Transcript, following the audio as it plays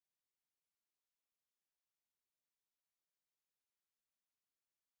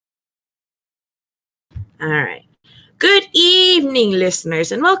All right. Good evening,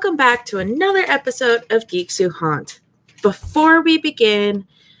 listeners, and welcome back to another episode of Geeks Who Haunt. Before we begin,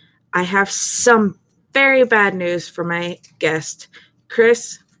 I have some very bad news for my guest.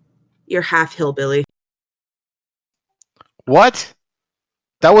 Chris, you're half hillbilly. What?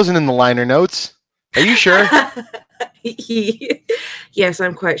 That wasn't in the liner notes. Are you sure? Yes,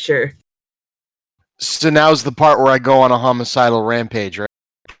 I'm quite sure. So now's the part where I go on a homicidal rampage, right?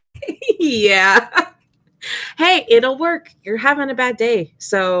 Yeah. Hey, it'll work. You're having a bad day,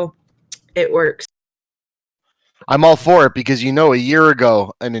 so it works. I'm all for it because a year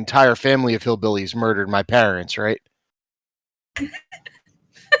ago, an entire family of hillbillies murdered my parents, right?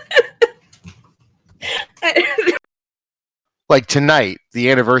 Like tonight. The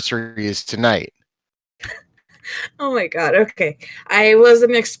anniversary is tonight. Oh my god, okay. I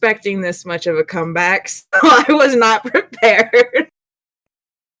wasn't expecting this much of a comeback, so I was not prepared.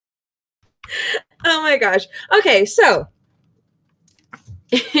 Oh my gosh. Okay, so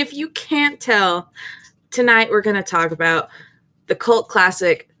if you can't tell, tonight we're going to talk about the cult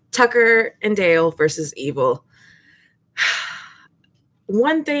classic Tucker and Dale versus Evil.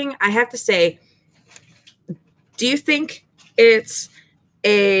 One thing I have to say, do you think it's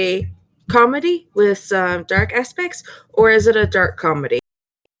a comedy with some dark aspects, or is it a dark comedy?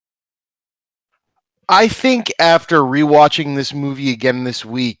 I think after rewatching this movie again this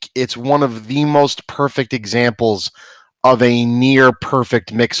week, it's one of the most perfect examples of a near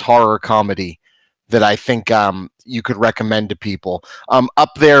perfect mixed horror comedy that I think you could recommend to people.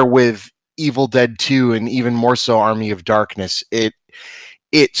 Up there with Evil Dead 2 and even more so Army of Darkness.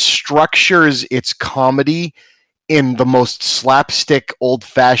 It structures its comedy in the most slapstick,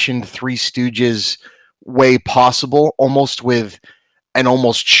 old-fashioned Three Stooges way possible, almost with an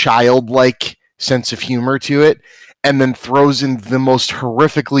almost childlike sense of humor to it, and then throws in the most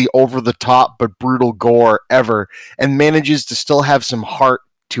horrifically over-the-top but brutal gore ever, and manages to still have some heart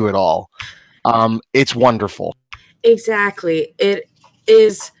to it all. It's wonderful. Exactly. It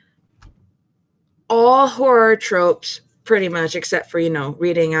is all horror tropes, pretty much, except for,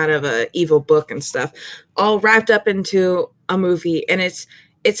 reading out of an evil book and stuff, all wrapped up into a movie. And it's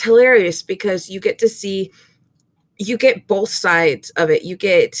hilarious because you get both sides of it. You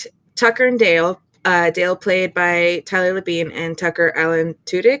get Tucker and Dale, Dale played by Tyler Labine, and Tucker Alan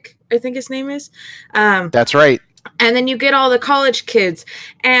Tudyk, I think his name is. That's right. And then you get all the college kids,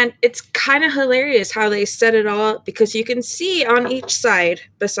 and it's kind of hilarious how they set it all up, because you can see on each side,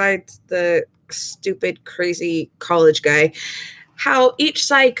 besides the stupid, crazy college guy, how each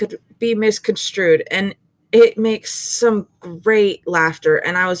side could be misconstrued, and it makes some great laughter.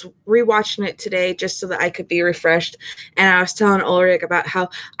 And I was rewatching it today just so that I could be refreshed, and I was telling Ulrich about how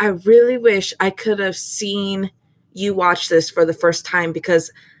I really wish I could have seen you watch this for the first time, because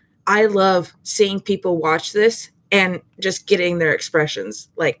I love seeing people watch this and just getting their expressions.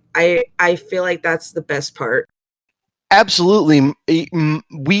 Like, I feel like that's the best part. Absolutely.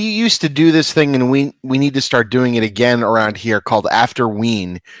 We used to do this thing, and we need to start doing it again around here, called After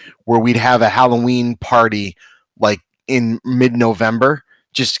Ween, where we'd have a Halloween party like in mid-November.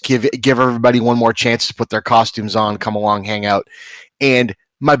 Just give everybody one more chance to put their costumes on, come along, hang out. And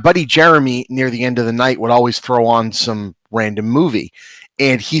my buddy Jeremy, near the end of the night, would always throw on some random movie.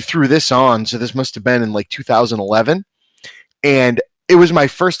 And he threw this on, so this must have been in like 2011. And it was my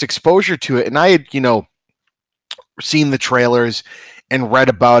first exposure to it. And I had, seen the trailers and read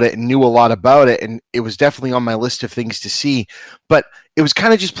about it and knew a lot about it, and it was definitely on my list of things to see, but it was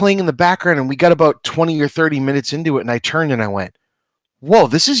kind of just playing in the background, and we got about 20 or 30 minutes into it, and I turned and I went, whoa,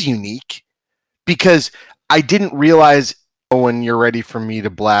 this is unique, because I didn't realize when you're ready for me to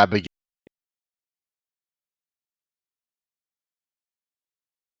blab again.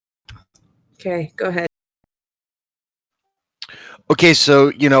 Okay, go ahead. Okay,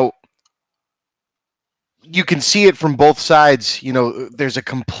 so, you can see it from both sides. There's a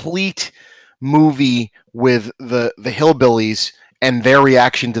complete movie with the hillbillies and their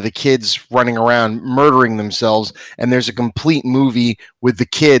reaction to the kids running around murdering themselves, and there's a complete movie with the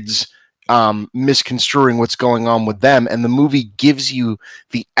kids misconstruing what's going on with them, and the movie gives you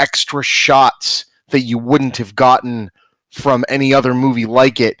the extra shots that you wouldn't have gotten from any other movie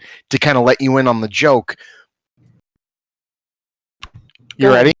like it to kind of let you in on the joke.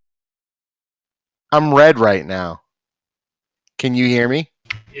 You ready? I'm red right now. Can you hear me?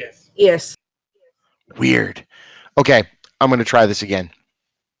 Yes. Weird. Okay, I'm going to try this again.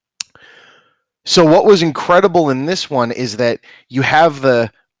 So what was incredible in this one is that you have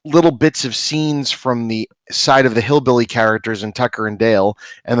the little bits of scenes from the side of the hillbilly characters in Tucker and Dale,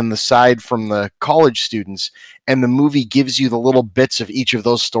 and then the side from the college students. And the movie gives you the little bits of each of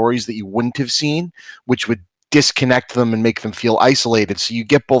those stories that you wouldn't have seen, which would disconnect them and make them feel isolated. So you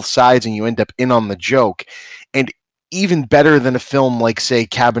get both sides and you end up in on the joke. And even better than a film like, say,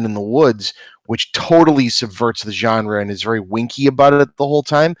 Cabin in the Woods, which totally subverts the genre and is very winky about it the whole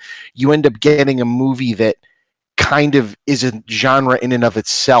time, you end up getting a movie that kind of is a genre in and of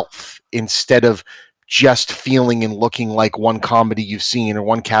itself instead of just feeling and looking like one comedy you've seen or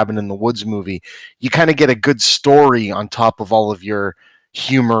one Cabin in the Woods movie. You kind of get a good story on top of all of your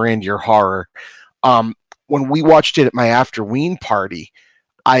humor and your horror. When we watched it at my Afterween party,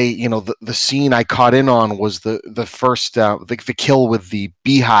 the scene I caught in on was the first the kill with the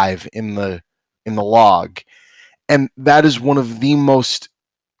beehive in the log, and that is one of the most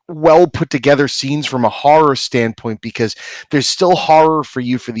well put together scenes from a horror standpoint, because there's still horror for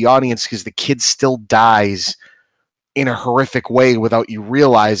you for the audience because the kid still dies in a horrific way without you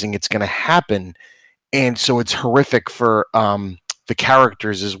realizing it's going to happen, and so it's horrific for the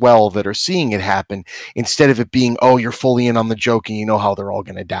characters as well that are seeing it happen, instead of it being, oh, you're fully in on the joke and you know how they're all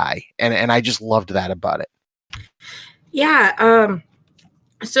going to die. And I just loved that about it. Yeah.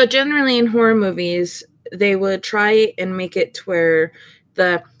 So generally in horror movies, they would try and make it to where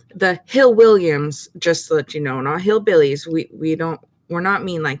the Hill Williams, just to let you know, not hillbillies. We're not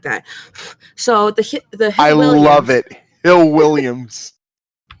mean like that. So the Hill I Williams, love it. Hill Williams.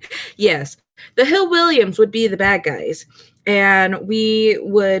 yes, the Hill Williams would be the bad guys, and we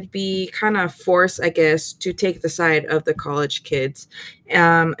would be kind of forced, I guess, to take the side of the college kids,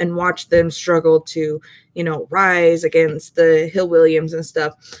 and watch them struggle to, rise against the Hill Williams and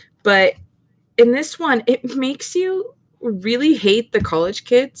stuff. But in this one, it makes you really hate the college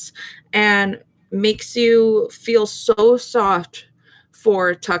kids and makes you feel so soft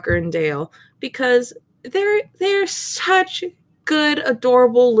for Tucker and Dale, because they're such good,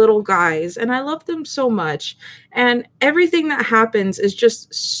 adorable little guys, and I love them so much. And everything that happens is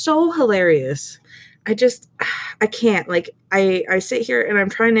just so hilarious. I can't, like, I sit here and I'm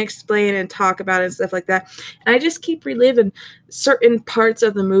trying to explain and talk about it and stuff like that, and I just keep reliving certain parts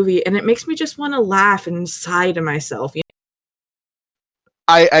of the movie, and it makes me just want to laugh and sigh to myself.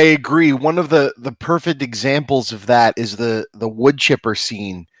 I agree. One of the perfect examples of that is the wood chipper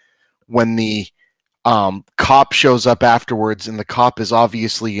scene when the cop shows up afterwards, and the cop is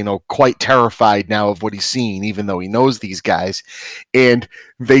obviously, quite terrified now of what he's seen, even though he knows these guys, and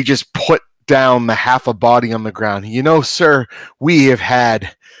they just put down the half a body on the ground. Sir, we have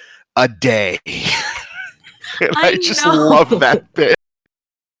had a day. I just love that bit.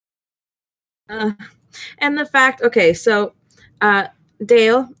 And the fact, okay, so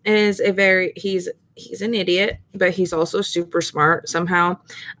Dale is he's an idiot, but he's also super smart somehow,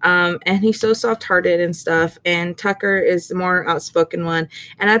 and he's so soft-hearted and stuff. And Tucker is the more outspoken one.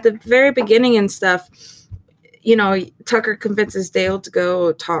 And at the very beginning and stuff, Tucker convinces Dale to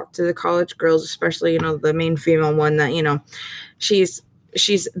go talk to the college girls, especially the main female one that she's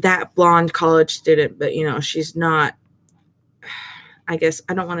that blonde college student, but she's not, I guess,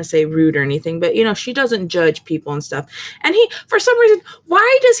 I don't want to say rude or anything, but she doesn't judge people and stuff. And he, for some reason,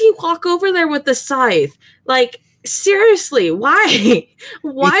 why does he walk over there with the scythe? Like, seriously, why?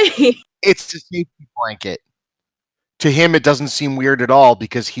 Why? It's a safety blanket. To him, it doesn't seem weird at all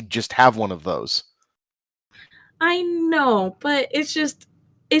because he'd just have one of those. I know, but it's just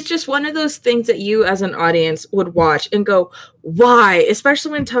one of those things that you as an audience would watch and go, why?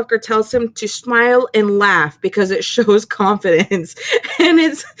 Especially when Tucker tells him to smile and laugh because it shows confidence. And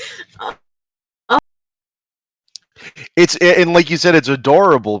and like you said, it's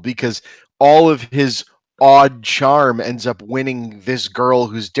adorable because all of his odd charm ends up winning this girl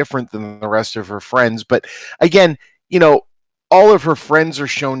who's different than the rest of her friends. But again, all of her friends are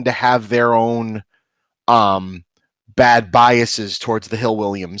shown to have their own bad biases towards the Hill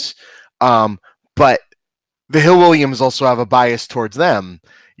Williams. But the Hill Williams also have a bias towards them,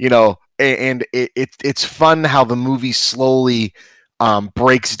 and it's fun how the movie slowly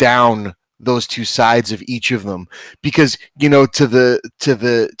breaks down those two sides of each of them, because to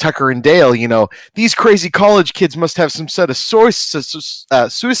the Tucker and Dale, these crazy college kids must have some sort of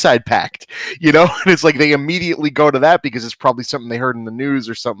suicide pact, and it's like they immediately go to that because it's probably something they heard in the news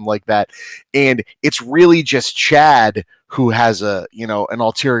or something like that, and it's really just Chad who has an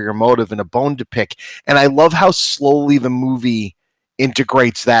ulterior motive and a bone to pick. And I love how slowly the movie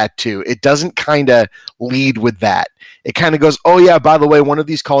integrates that too. It doesn't kind of lead with that. It kind of goes, oh yeah, by the way, one of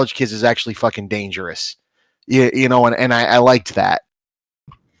these college kids is actually fucking dangerous. And I liked that.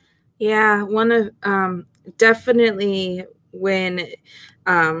 Yeah, one of definitely when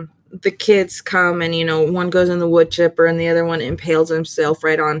the kids come and one goes in the wood chipper and the other one impales himself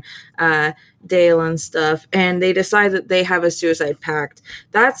right on uh, Dale and stuff, and they decide that they have a suicide pact.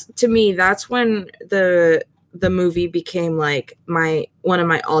 That's to me, that's when the movie became like my one of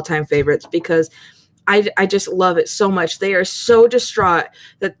my all-time favorites, because I just love it so much. They are so distraught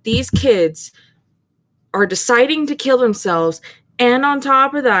that these kids are deciding to kill themselves, and on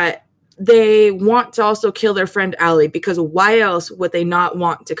top of that, they want to also kill their friend Allie, because why else would they not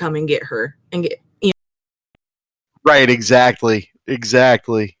want to come and get her and get Right, exactly.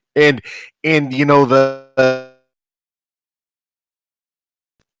 And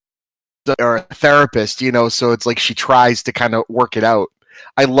or a therapist, so it's like she tries to kind of work it out.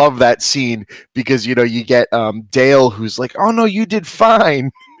 I love that scene because you get Dale, who's like, "Oh no, you did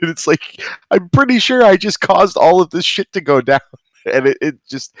fine," and it's like, I'm pretty sure I just caused all of this shit to go down, and it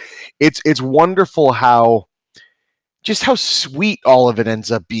just it's wonderful how just how sweet all of it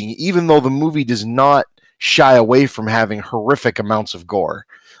ends up being, even though the movie does not shy away from having horrific amounts of gore.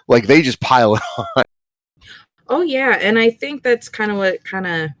 Like they just pile it on. oh yeah, and I think that's kind of what kind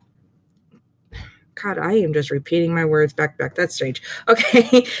of God, I am just repeating my words back to back. That's strange.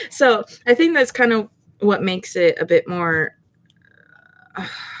 Okay, so I think that's kind of what makes it a bit more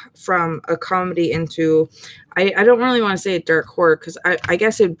from a comedy into, I don't really want to say a dark horror, because I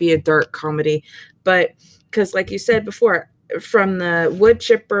guess it'd be a dark comedy, but because like you said before, from the wood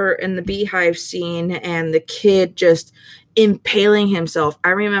chipper and the beehive scene and the kid just impaling himself, I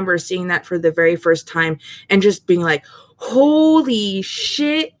remember seeing that for the very first time and just being like, holy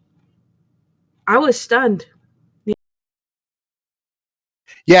shit, I was stunned.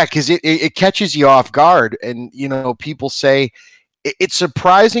 Yeah, because it catches you off guard, and people say it's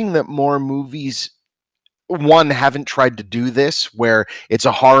surprising that more movies one haven't tried to do this, where it's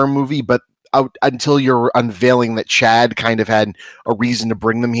a horror movie, but out until you're unveiling that Chad kind of had a reason to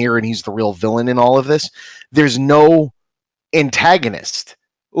bring them here and he's the real villain in all of this. There's no antagonist.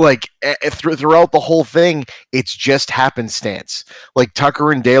 Like throughout the whole thing, it's just happenstance. Like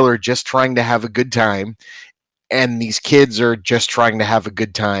Tucker and Dale are just trying to have a good time, and these kids are just trying to have a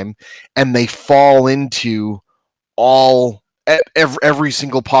good time, and they fall into all every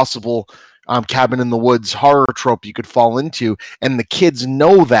single possible cabin in the woods horror trope you could fall into, and the kids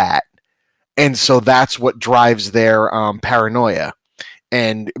know that, and so that's what drives their paranoia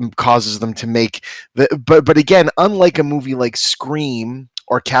and causes them to make but again, unlike a movie like Scream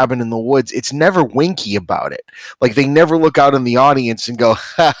or Cabin in the Woods, it's never winky about it. Like they never look out in the audience and go,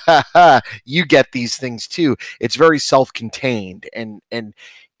 ha ha ha, you get these things too. It's very self-contained, and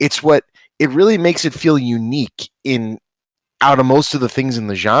it's what it really makes it feel unique in out of most of the things in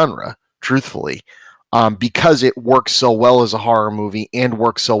the genre, truthfully. Because it works so well as a horror movie and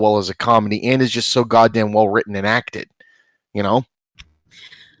works so well as a comedy and is just so goddamn well written and acted, you know?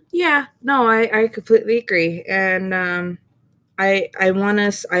 Yeah, no, I completely agree. And I want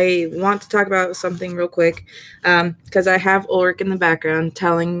to talk about something real quick, because I have Ulrich in the background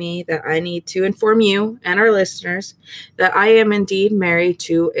telling me that I need to inform you and our listeners that I am indeed married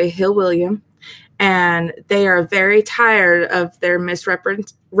to a Hill William, and they are very tired of their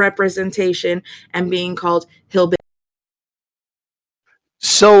misrepresentation and being called hillbilly.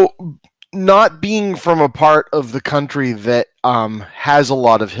 So, not being from a part of the country that has a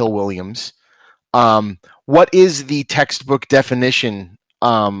lot of Hill Williams, what is the textbook definition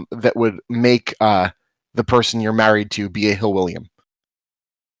that would make the person you're married to be a Hill William?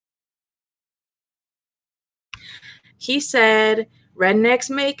 He said,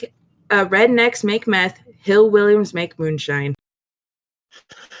 rednecks make meth, Hill Williams make moonshine."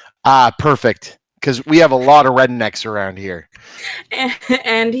 Ah, perfect. Because we have a lot of rednecks around here.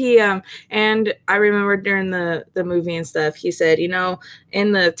 And he and I remember during the movie and stuff, he said,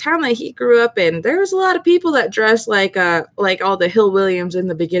 in the town that he grew up in, there was a lot of people that dressed like all the Hill Williams in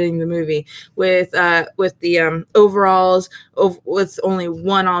the beginning of the movie, with the overalls with only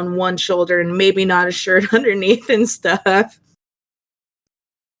one on one shoulder and maybe not a shirt underneath and stuff.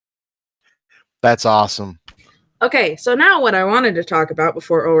 That's awesome. Okay, so now what I wanted to talk about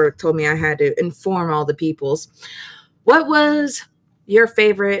before Ulrich told me I had to inform all the peoples. What was your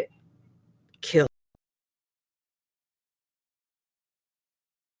favorite kill?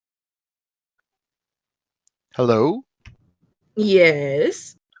 Hello?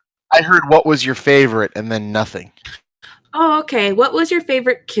 Yes. I heard what was your favorite and then nothing. Oh, okay. What was your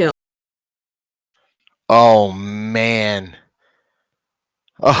favorite kill? Oh, man.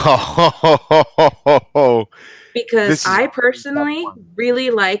 Oh, Because this is I a really tough personally one. really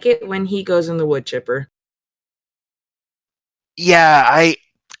like it when he goes in the wood chipper. Yeah, I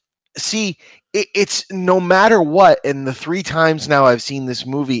see. it's no matter what, and the 3 times now I've seen this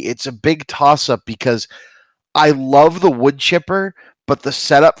movie, it's a big toss up because I love the wood chipper, but the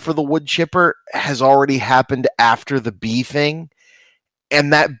setup for the wood chipper has already happened after the bee thing.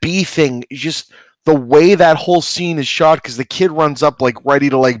 And that bee thing, just the way that whole scene is shot, because the kid runs up like ready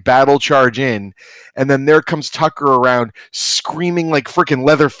to like battle charge in, and then there comes Tucker around screaming like freaking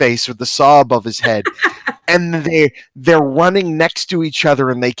Leatherface with the saw above his head. And they're running next to each other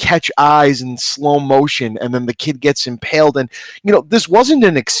and they catch eyes in slow motion, and then the kid gets impaled. And this wasn't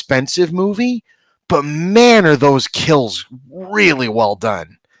an expensive movie, but man, are those kills really well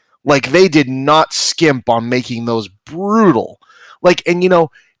done. Like, they did not skimp on making those brutal. Like, and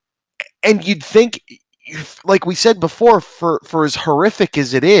you'd think, like we said before, for as horrific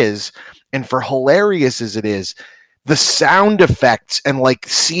as it is and for hilarious as it is, the sound effects and like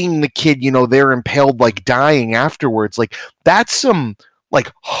seeing the kid, they're impaled, like dying afterwards, like that's some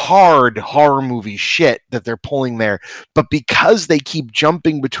like hard horror movie shit that they're pulling there. But because they keep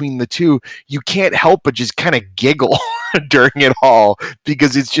jumping between the two, you can't help but just kind of giggle during it all,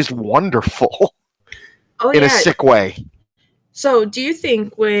 because it's just wonderful. Oh in a yeah. sick way. So, do you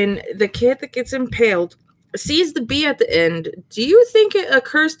think when the kid that gets impaled sees the bee at the end, do you think it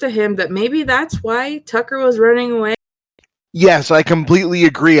occurs to him that maybe that's why Tucker was running away? Yes, I completely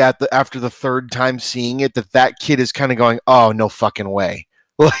agree. After the 3rd time seeing it, that kid is kind of going, "Oh, no fucking way!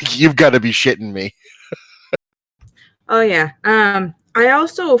 Like, you've got to be shitting me." Oh yeah. I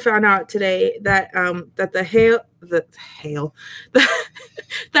also found out today that that the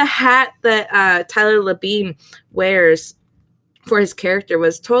the hat that Tyler Labine wears for his character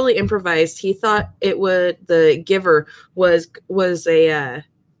was totally improvised. He thought the giver was a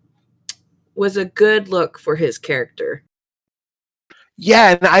good look for his character.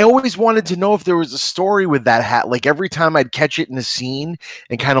 Yeah, and I always wanted to know if there was a story with that hat. Like, every time I'd catch it in a scene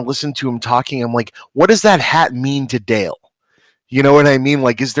and kind of listen to him talking, I'm like, what does that hat mean to Dale? You know what I mean?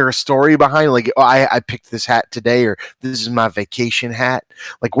 Like, is there a story behind it? Like, oh, I picked this hat today, or this is my vacation hat?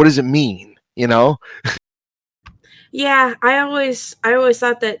 Like, what does it mean? Yeah, I always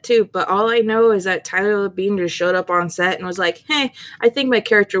thought that too, but all I know is that Tyler Labine just showed up on set and was like, "Hey, I think my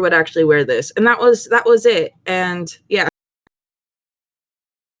character would actually wear this," and that was it. And yeah,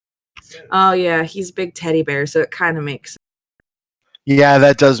 oh yeah, he's a big teddy bear, so it kind of makes sense. Yeah,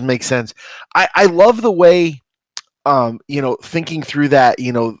 that does make sense. I love the way, thinking through that,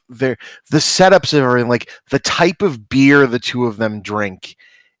 the setups of everything, like the type of beer the two of them drink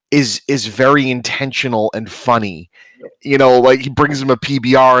is very intentional and funny. Like, he brings him a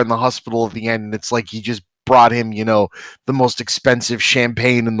PBR in the hospital at the end, and it's like he just brought him, the most expensive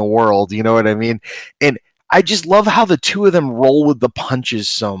champagne in the world. You know what I mean? And I just love how the two of them roll with the punches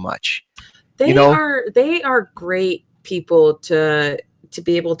so much. They are great people to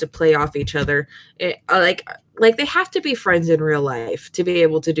be able to play off each other. Like they have to be friends in real life to be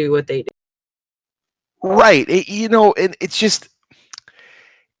able to do what they do. Right. It's just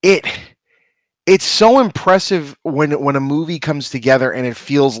it it's so impressive when a movie comes together and it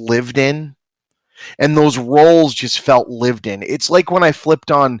feels lived in, and those roles just felt lived in. It's like when I flipped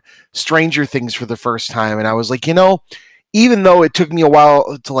on Stranger Things for the first time, and I was like, even though it took me a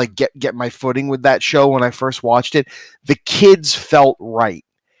while to like get my footing with that show when I first watched it, the kids felt right.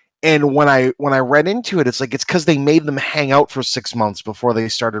 And when I read into it, it's like it's because they made them hang out for 6 months before they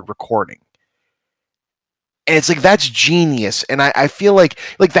started recording. And it's like, that's genius. And I feel like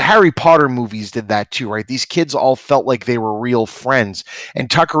the Harry Potter movies did that too, right? These kids all felt like they were real friends. And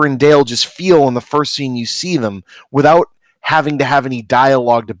Tucker and Dale just feel in the first scene you see them, without having to have any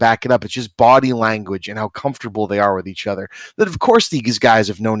dialogue to back it up. It's just body language and how comfortable they are with each other. That, of course, these guys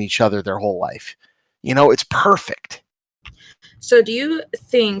have known each other their whole life. It's perfect. So, do you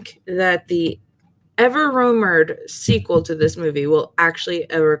think that the ever rumored sequel to this movie will actually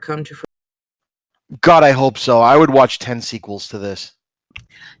ever come to fruition? God, I hope so. I would watch 10 sequels to this.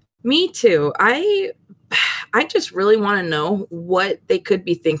 Me too. I just really want to know what they could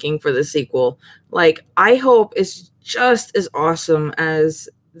be thinking for the sequel. Like, I hope it's just as awesome as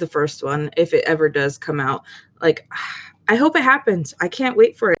the first one if it ever does come out. Like, I hope it happens. I can't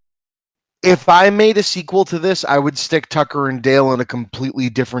wait for it. If I made a sequel to this, I would stick Tucker and Dale in a completely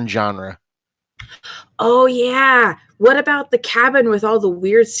different genre. Oh yeah. What about the cabin with all the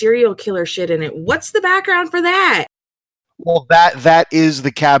weird serial killer shit in it? What's the background for that? Well, that is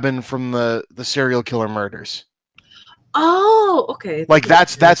the cabin from the serial killer murders. Oh, okay. Like,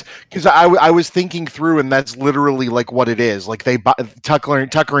 that's because I was thinking through, and that's literally like what it is. Like, they Tucker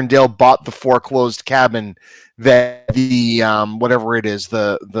and Dale bought the foreclosed cabin that the whatever it is,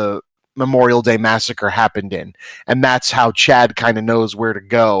 the Memorial Day massacre happened in, and that's how Chad kind of knows where to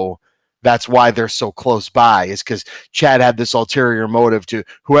go that's why they're so close by, is because Chad had this ulterior motive to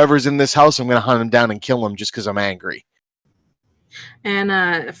whoever's in this house, I'm going to hunt him down and kill him just because I'm angry.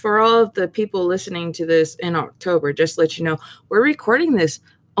 And for all of the people listening to this in October, just to let you know, we're recording this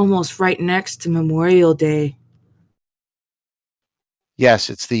almost right next to Memorial Day. Yes,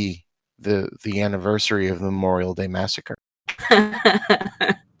 it's the anniversary of the Memorial Day massacre.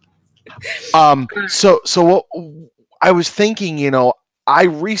 So what I was thinking, I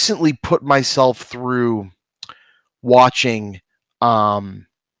recently put myself through watching the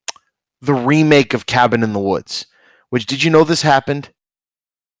remake of Cabin in the Woods. Which, did you know this happened?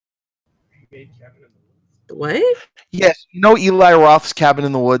 What? Yes, Eli Roth's Cabin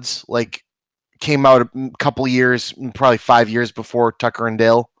in the Woods came out a couple years, probably 5 years before Tucker and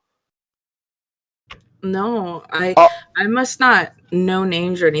Dale. No, I must not know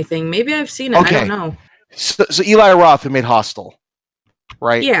names or anything. Maybe I've seen it. Okay. I don't know. So Eli Roth, who made Hostel,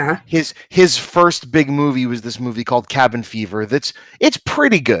 right? Yeah. His first big movie was this movie called Cabin Fever. It's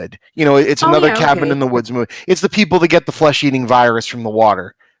pretty good. It's another Cabin in the Woods movie. It's the people that get the flesh-eating virus from the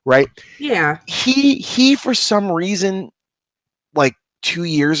water, right? Yeah. He for some reason, 2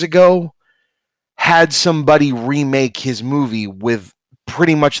 years ago, had somebody remake his movie with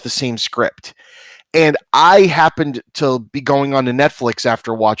pretty much the same script. And I happened to be going on to Netflix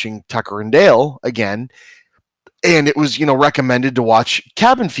after watching Tucker and Dale again, and it was, recommended to watch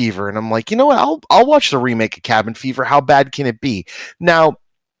Cabin Fever, and I'm like, you know what, I'll watch the remake of Cabin Fever. How bad can it be? Now,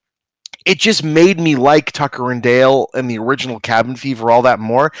 it just made me like Tucker and Dale and the original Cabin Fever all that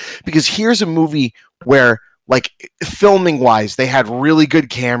more, because here's a movie where, filming wise, they had really good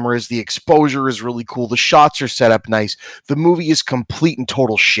cameras, the exposure is really cool, the shots are set up nice, the movie is complete and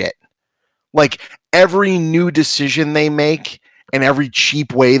total shit. Every new decision they make and every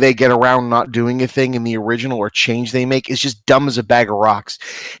cheap way they get around not doing a thing in the original or change they make is just dumb as a bag of rocks.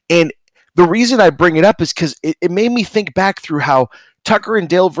 And the reason I bring it up is because it made me think back through how Tucker and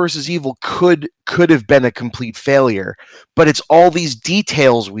Dale versus Evil could have been a complete failure, but it's all these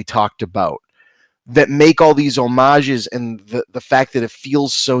details we talked about that make all these homages, and the fact that it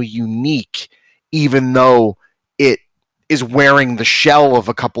feels so unique, even though it is wearing the shell of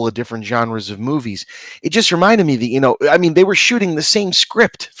a couple of different genres of movies. It just reminded me that, they were shooting the same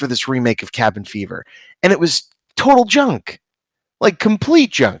script for this remake of Cabin Fever, and it was total junk,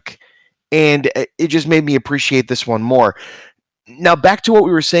 complete junk. And it just made me appreciate this one more. Now, back to what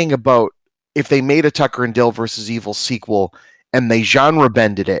we were saying about if they made a Tucker and Dale versus Evil sequel and they genre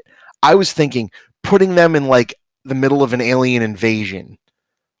bended it, I was thinking putting them in the middle of an alien invasion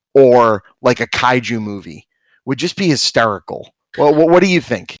or a kaiju movie would just be hysterical. Well, what do you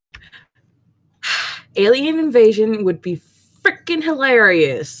think? Alien invasion would be freaking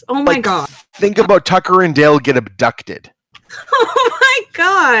hilarious. Oh my god. Think about Tucker and Dale get abducted. Oh my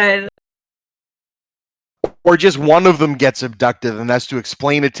god. Or just one of them gets abducted and has to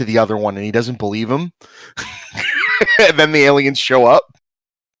explain it to the other one and he doesn't believe him. And then the aliens show up.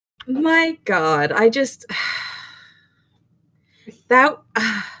 My god, I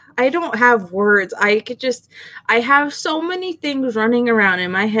don't have words. I have so many things running around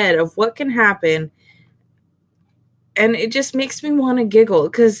in my head of what can happen. And it just makes me want to giggle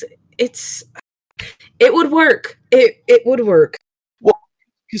because it would work. It would work. Well,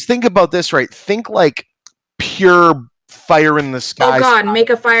 because think about this, right? Think pure fire in the sky. Oh god, make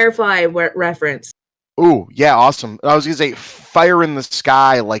a Firefly reference. Ooh, yeah, awesome. I was going to say fire in the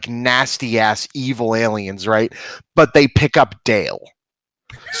sky, nasty ass evil aliens, right? But they pick up Dale.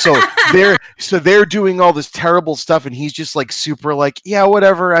 So they're doing all this terrible stuff and he's just super yeah,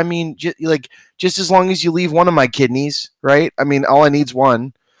 whatever. I mean, just as long as you leave one of my kidneys, right? I mean, all I need's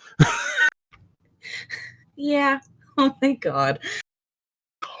one. Yeah. Oh my god.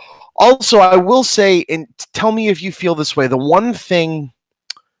 Also, I will say, and tell me if you feel this way, the one thing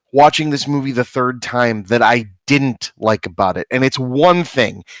watching this movie the third time that I didn't like about it, and it's one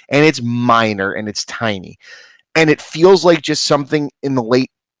thing, and it's minor, and it's tiny, and it feels like just something in the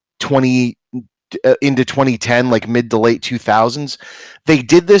late into 2010, mid to late 2000s. They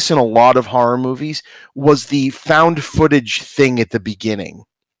did this in a lot of horror movies, was the found footage thing at the beginning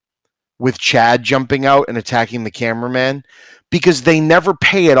with Chad jumping out and attacking the cameraman, because they never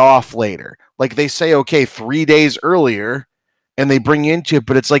pay it off later. They say, okay, 3 days earlier, and they bring you into it,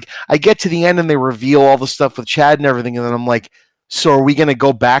 but it's I get to the end and they reveal all the stuff with Chad and everything, and then I'm like, so are we going to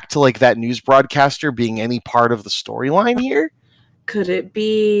go back to that news broadcaster being any part of the storyline here? Could it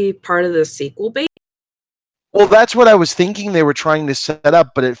be part of the sequel bait? Well, that's what I was thinking they were trying to set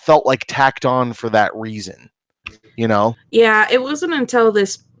up, but it felt tacked on for that reason, Yeah, it wasn't until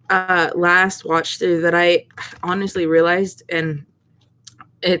this last watch through that I honestly realized, and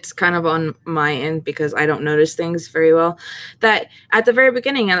it's kind of on my end because I don't notice things very well. That at the very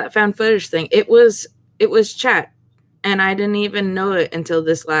beginning of that found footage thing, it was chat, and I didn't even know it until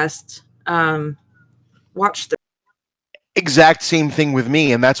this last watch. Exact same thing with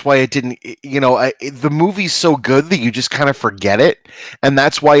me, and that's why it didn't. The movie's so good that you just kind of forget it, and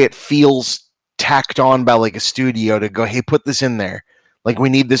that's why it feels tacked on by like a studio to go, "Hey, put this in there. Like we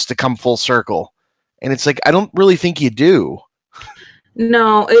need this to come full circle." And it's like I don't really think you do.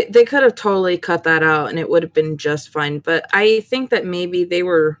 No, they could have totally cut that out and it would have been just fine. But I think that maybe they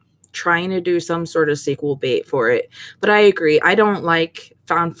were trying to do some sort of sequel bait for it. But I agree. I don't like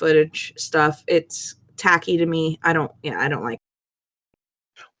found footage stuff. It's tacky to me. I don't like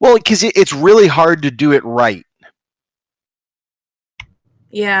it. Well, because it's really hard to do it right.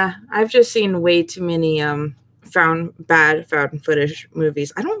 Yeah, I've just seen way too many found footage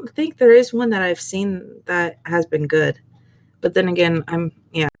movies. I don't think there is one that I've seen that has been good. But then again,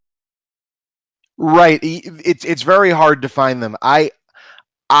 Right. It's very hard to find them. I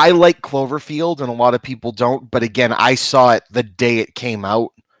like Cloverfield, and a lot of people don't. But again, I saw it the day it came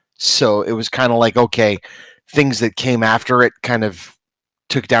out, so it was kind of like, okay, things that came after it kind of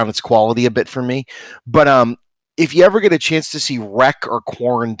took down its quality a bit for me. But if you ever get a chance to see Wreck or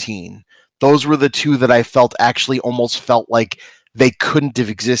Quarantine, those were the two that I felt actually almost felt like they couldn't have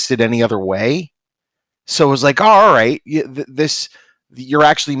existed any other way. So it was like, oh, all right, this you're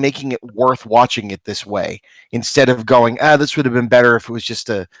actually making it worth watching it this way instead of going, this would have been better if it was just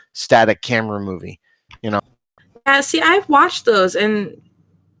a static camera movie, you know. yeah. See, I've watched those, and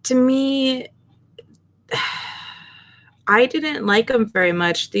to me, I didn't like them very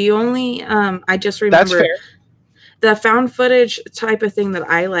much. The only I just That's remember fair. the found footage type of thing that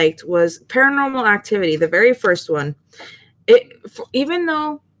I liked was Paranormal Activity, the very first one. Even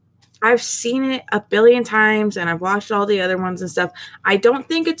though I've seen it a billion times and I've watched all the other ones and stuff, I don't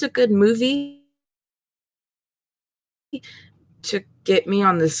think it's a good movie to get me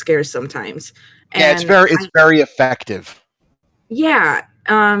on the scares sometimes. Yeah, And it's very effective. yeah,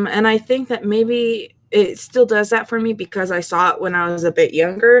 and I think that maybe it still does that for me because I saw it when I was a bit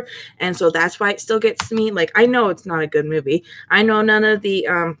younger, and so that's why it still gets me. Like, I know it's not a good movie. I know none of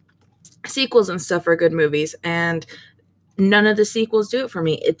the sequels and stuff are good movies, and none of the sequels do it for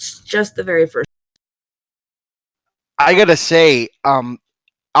me. It's just the very first. I gotta say, out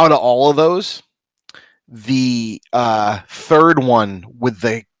of all of those, the third one with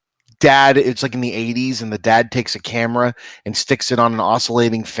the dad, it's like in the 80s, and the dad takes a camera and sticks it on an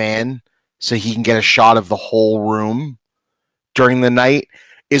oscillating fan so he can get a shot of the whole room during the night,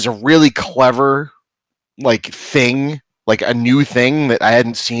 is a really clever like thing, like a new thing that I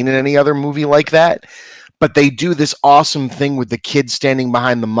hadn't seen in any other movie like that. But they do this awesome thing with the kid standing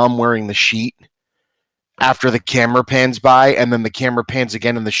behind the mom wearing the sheet after the camera pans by, and then the camera pans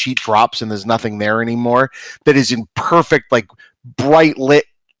again and the sheet drops and there's nothing there anymore. That is in perfect, like bright lit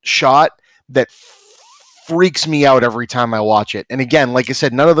shot that freaks me out every time I watch it. And again, like I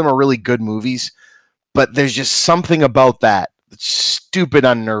said, none of them are really good movies, but there's just something about that that's stupid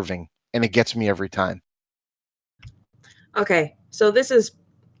unnerving, and it gets me every time. Okay, so this is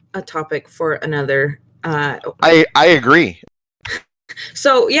a topic for another. I agree.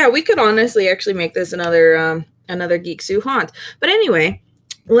 So yeah, we could honestly actually make this another Geek Sue haunt. But anyway,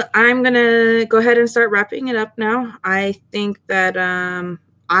 I'm gonna go ahead and start wrapping it up now. I think that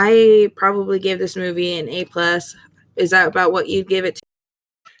I probably gave this movie an A+. Is that about what you'd give it to?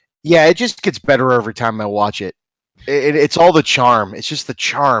 Yeah, it just gets better every time I watch it. It's all the charm. It's just the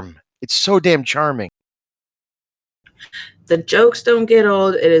charm. It's so damn charming. The jokes don't get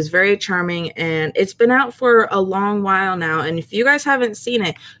old. It is very charming, and it's been out for a long while now. And if you guys haven't seen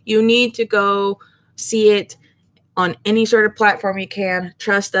it, you need to go see it on any sort of platform you can.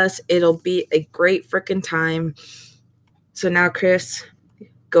 Trust us, it'll be a great freaking time. So now, Chris,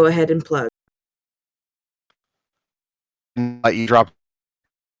 go ahead and plug. Let you drop.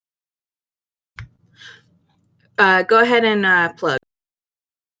 Go ahead and plug.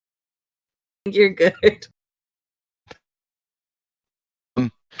 You're good.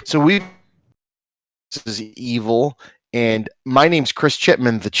 So this is evil. And my name's Chris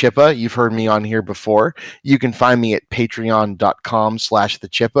Chipman, the Chippa. You've heard me on here before. You can find me at patreon.com/the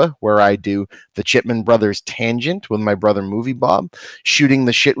Chippa, where I do the Chipman Brothers Tangent with my brother Movie Bob, Shooting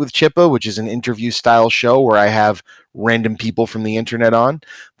the Shit with Chippa, which is an interview style show where I have random people from the internet on,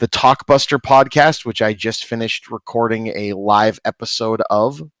 the Talkbuster podcast, which I just finished recording a live episode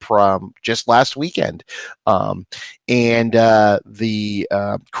of from just last weekend, and the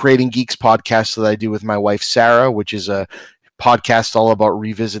Creating Geeks podcast that I do with my wife Sarah, which is a podcast all about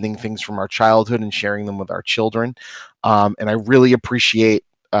revisiting things from our childhood and sharing them with our children. And I really appreciate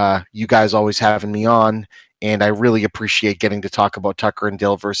you guys always having me on. And I really appreciate getting to talk about Tucker and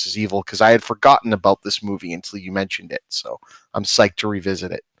Dale versus Evil because I had forgotten about this movie until you mentioned it. So I'm psyched to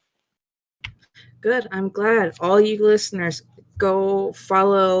revisit it. Good. I'm glad. All you listeners, go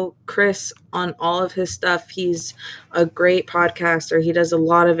follow Chris on all of his stuff. He's a great podcaster. He does a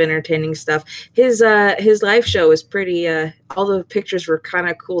lot of entertaining stuff. His live show is pretty all the pictures were kind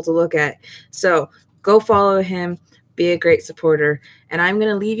of cool to look at. So go follow him, be a great supporter. And I'm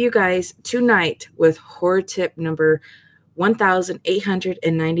gonna leave you guys tonight with horror tip number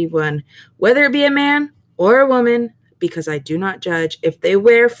 1891. Whether it be a man or a woman, because I do not judge. If they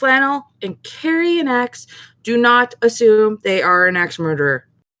wear flannel and carry an axe, do not assume they are an axe murderer.